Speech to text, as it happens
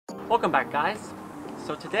Welcome back, guys.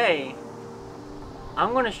 So today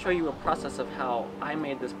I'm going to show you a process of how I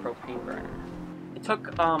made this propane burner. It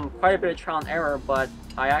took quite a bit of trial and error, but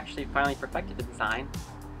I actually finally perfected the design,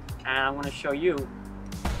 and I'm going to show you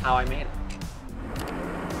how I made it.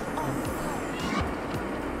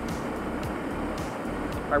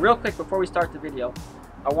 But real quick, before we start the video,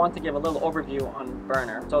 I want to give a little overview on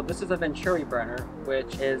burner. So this is a Venturi burner,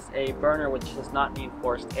 which is a burner which does not need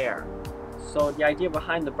forced air. So the idea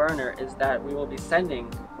behind the burner is that we will be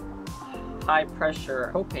sending high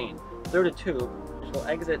pressure propane through the tube, which will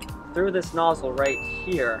exit through this nozzle right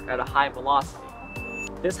here at a high velocity.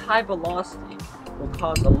 This high velocity will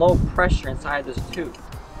cause a low pressure inside this tube,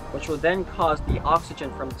 which will then cause the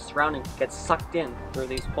oxygen from the surrounding to get sucked in through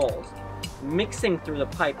these holes, mixing through the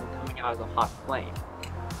pipe and coming out as a hot flame.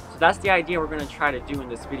 So that's the idea we're going to try to do in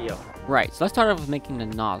this video. Right, so let's start off with making the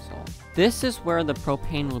nozzle. This is where the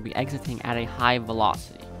propane will be exiting at a high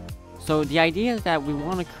velocity. So the idea is that we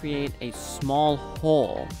want to create a small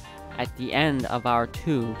hole at the end of our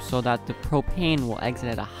tube so that the propane will exit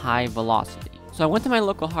at a high velocity. So I went to my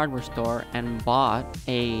local hardware store and bought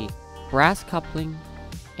a brass coupling,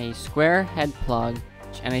 a square head plug,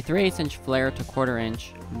 and a 3/8 inch flare to 1/4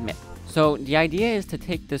 inch MIP. So the idea is to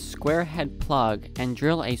take this square head plug and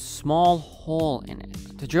drill a small hole in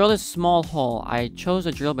it. To drill this small hole, I chose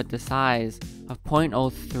a drill bit the size of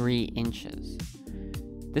 0.03 inches.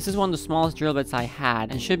 This is one of the smallest drill bits I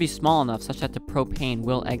had and should be small enough such that the propane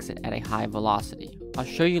will exit at a high velocity. I'll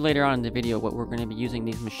show you later on in the video what we're going to be using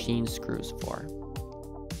these machine screws for.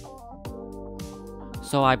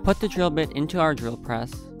 So I put the drill bit into our drill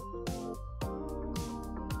press.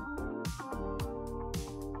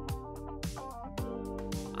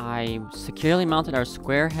 I securely mounted our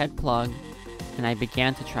square head plug, and I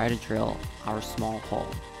began to try to drill our small hole.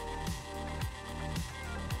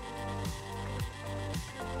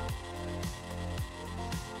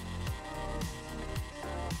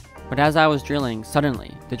 But as I was drilling,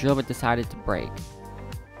 suddenly the drill bit decided to break.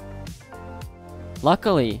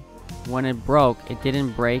 Luckily, when it broke, it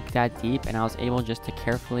didn't break that deep and I was able just to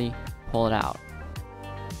carefully pull it out.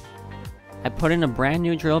 I put in a brand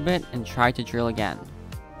new drill bit and tried to drill again.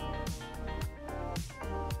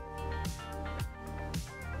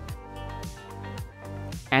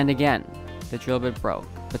 And again, the drill bit broke,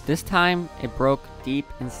 but this time it broke deep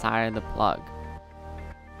inside of the plug.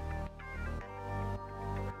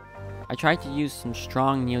 I tried to use some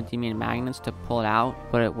strong neodymium magnets to pull it out,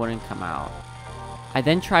 but it wouldn't come out. I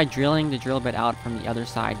then tried drilling the drill bit out from the other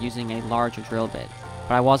side using a larger drill bit,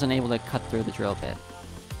 but I wasn't able to cut through the drill bit.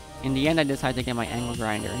 In the end, I decided to get my angle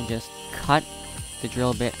grinder and just cut the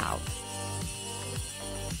drill bit out.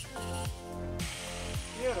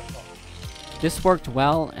 Beautiful. This worked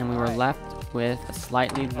well, and we were left with a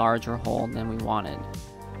slightly larger hole than we wanted.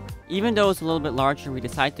 Even though it's a little bit larger, we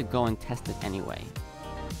decided to go and test it anyway.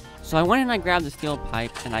 So I went and I grabbed the steel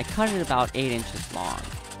pipe and I cut it about 8 inches long.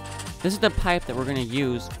 This is the pipe that we're going to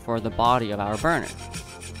use for the body of our burner.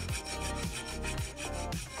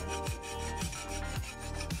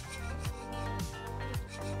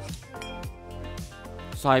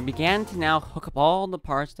 So I began to now hook up all the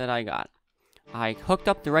parts that I got. I hooked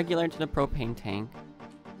up the regulator to the propane tank.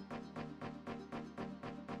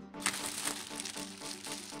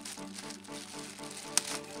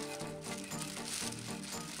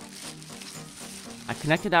 I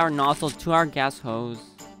connected our nozzle to our gas hose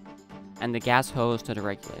and the gas hose to the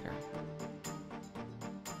regulator.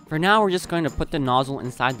 For now, we're just going to put the nozzle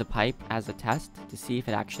inside the pipe as a test to see if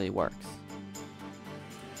it actually works.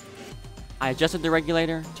 I adjusted the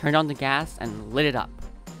regulator, turned on the gas, and lit it up.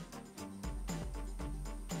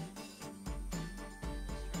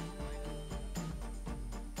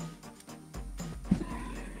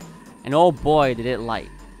 And oh boy, did it light.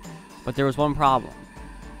 But there was one problem.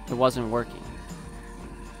 It wasn't working.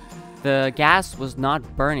 The gas was not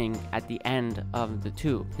burning at the end of the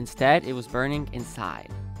tube. Instead, it was burning inside.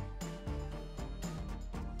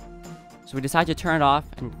 So we decided to turn it off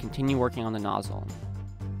and continue working on the nozzle.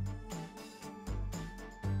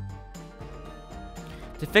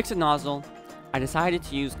 To fix the nozzle, I decided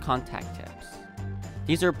to use contact tips.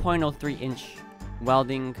 These are 0.03 inch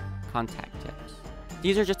welding contact tips.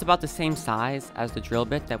 These are just about the same size as the drill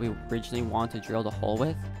bit that we originally wanted to drill the hole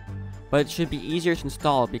with, but it should be easier to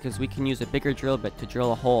install because we can use a bigger drill bit to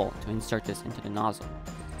drill a hole to insert this into the nozzle.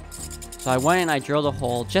 So I went and I drilled a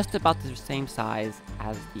hole just about the same size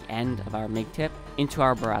as the end of our MIG tip into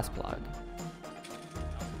our brass plug.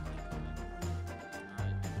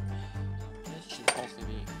 This should hopefully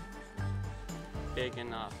be big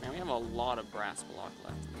enough. Man, we have a lot of brass block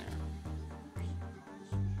left in there.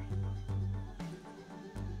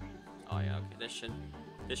 Okay,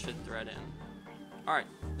 this should thread in. Alright,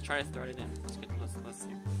 let's try to thread it in. Let's see.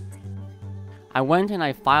 I went and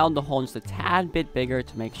I filed the hole just a tad bit bigger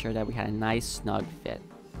to make sure that we had a nice snug fit.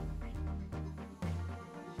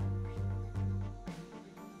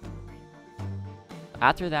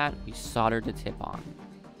 After that, we soldered the tip on.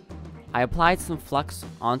 I applied some flux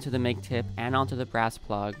onto the MIG tip and onto the brass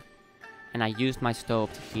plug, and I used my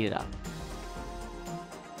stove to heat it up.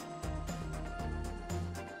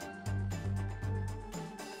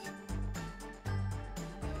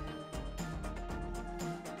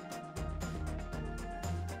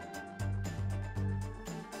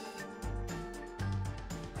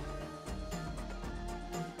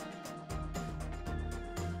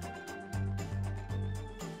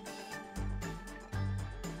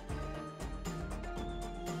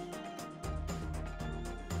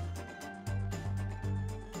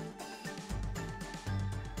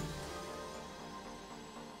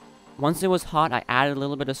 Once it was hot, I added a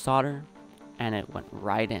little bit of solder, and it went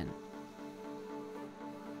right in.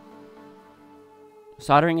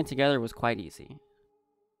 Soldering it together was quite easy.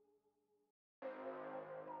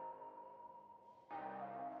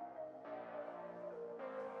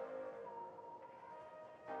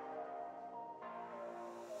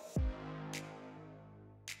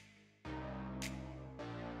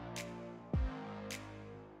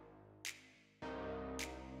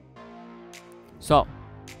 So,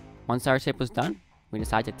 once our tip was done, we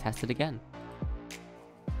decided to test it again.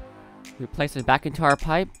 We placed it back into our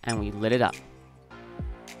pipe and we lit it up.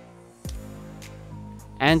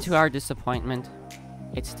 And to our disappointment,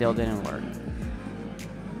 it still didn't work.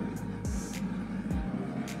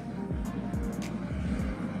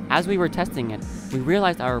 As we were testing it, we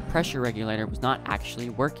realized our pressure regulator was not actually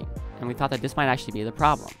working, and we thought that this might actually be the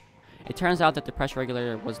problem. It turns out that the pressure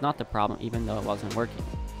regulator was not the problem, even though it wasn't working.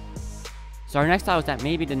 So our next thought was that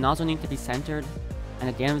maybe the nozzle needed to be centered, and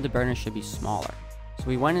at the end of the burner should be smaller. So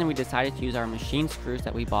we went and we decided to use our machine screws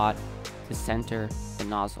that we bought to center the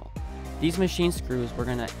nozzle. These machine screws we're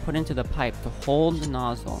going to put into the pipe to hold the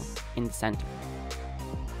nozzle in the center.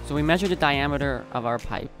 So we measured the diameter of our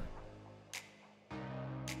pipe,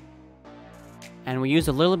 and we used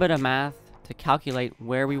a little bit of math to calculate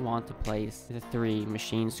where we want to place the 3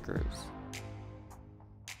 machine screws.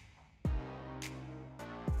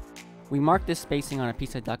 We marked this spacing on a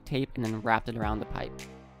piece of duct tape and then wrapped it around the pipe.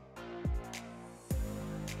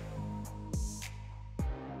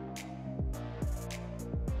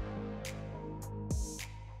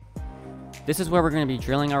 This is where we're going to be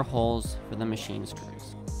drilling our holes for the machine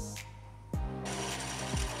screws.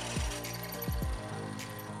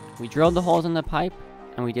 We drilled the holes in the pipe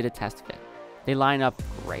and we did a test fit. They line up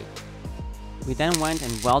great. We then went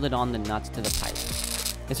and welded on the nuts to the pipe.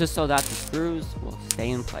 This is so that the screws will stay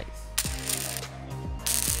in place.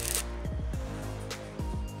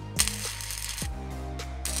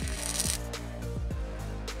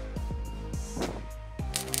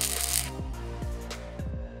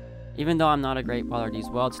 Even though I'm not a great welder, these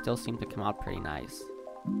welds still seem to come out pretty nice.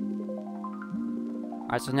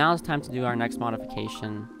 Alright, so now it's time to do our next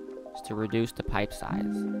modification, is to reduce the pipe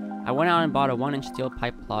size. I went out and bought a 1-inch steel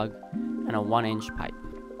pipe plug and a 1-inch pipe.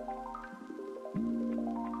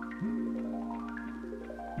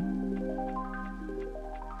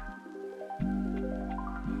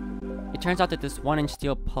 It turns out that this 1-inch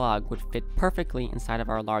steel plug would fit perfectly inside of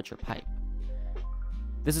our larger pipe.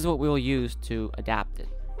 This is what we will use to adapt it.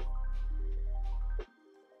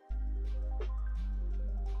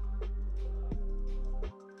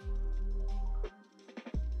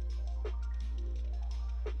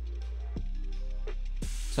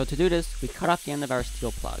 So to do this, we cut off the end of our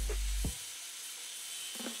steel plug.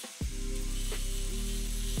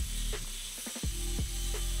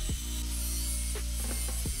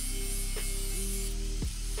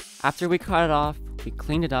 After we cut it off, we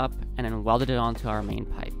cleaned it up and then welded it onto our main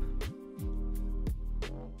pipe.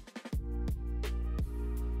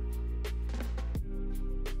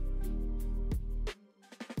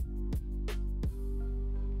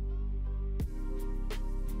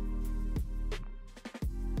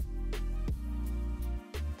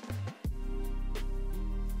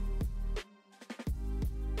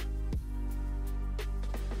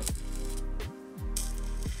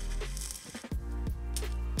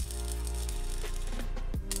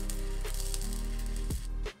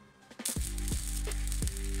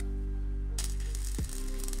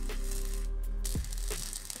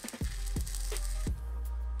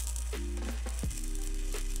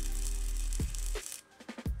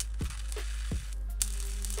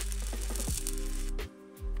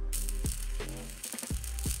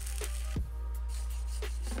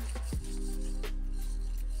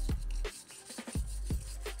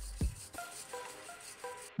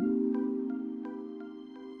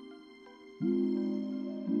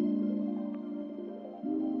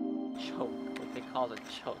 cause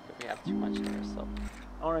a choke if we have too much there. So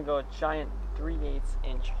I want to go a giant 3/8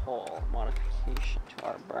 inch hole modification to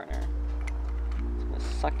our burner. It's going to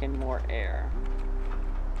suck in more air,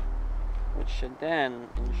 which should then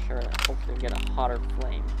ensure that hopefully we get a hotter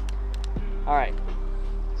flame. Alright.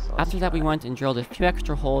 So after that, we went and drilled a few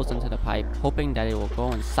extra holes into the pipe, hoping that it will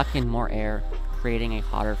go and suck in more air, creating a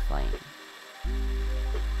hotter flame.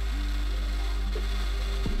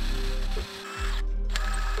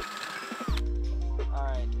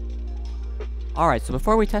 Alright, so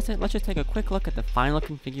before we test it, let's just take a quick look at the final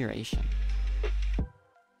configuration.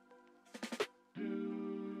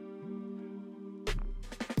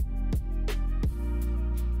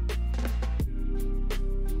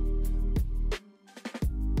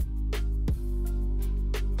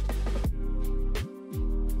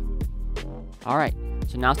 Alright,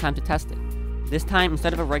 so now it's time to test it. This time,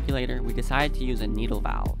 instead of a regulator, we decided to use a needle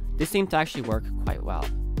valve. This seemed to actually work quite well.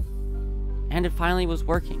 And it finally was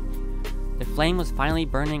working. The flame was finally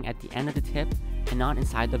burning at the end of the tip and not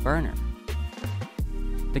inside the burner.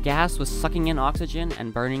 The gas was sucking in oxygen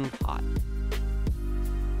and burning hot.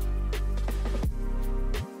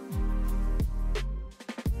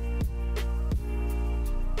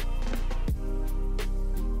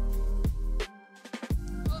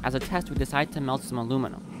 As a test, we decided to melt some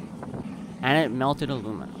aluminum, and it melted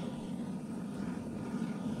aluminum.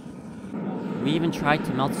 We even tried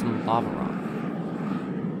to melt some lava rock.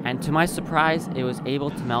 And to my surprise, it was able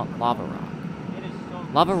to melt lava rock.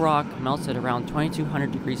 Lava rock melts at around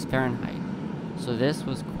 2200 degrees Fahrenheit, so this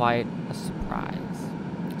was quite a surprise.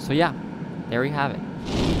 So yeah, there we have it.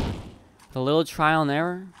 With a little trial and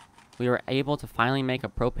error, we were able to finally make a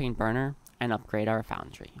propane burner and upgrade our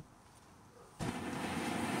foundry.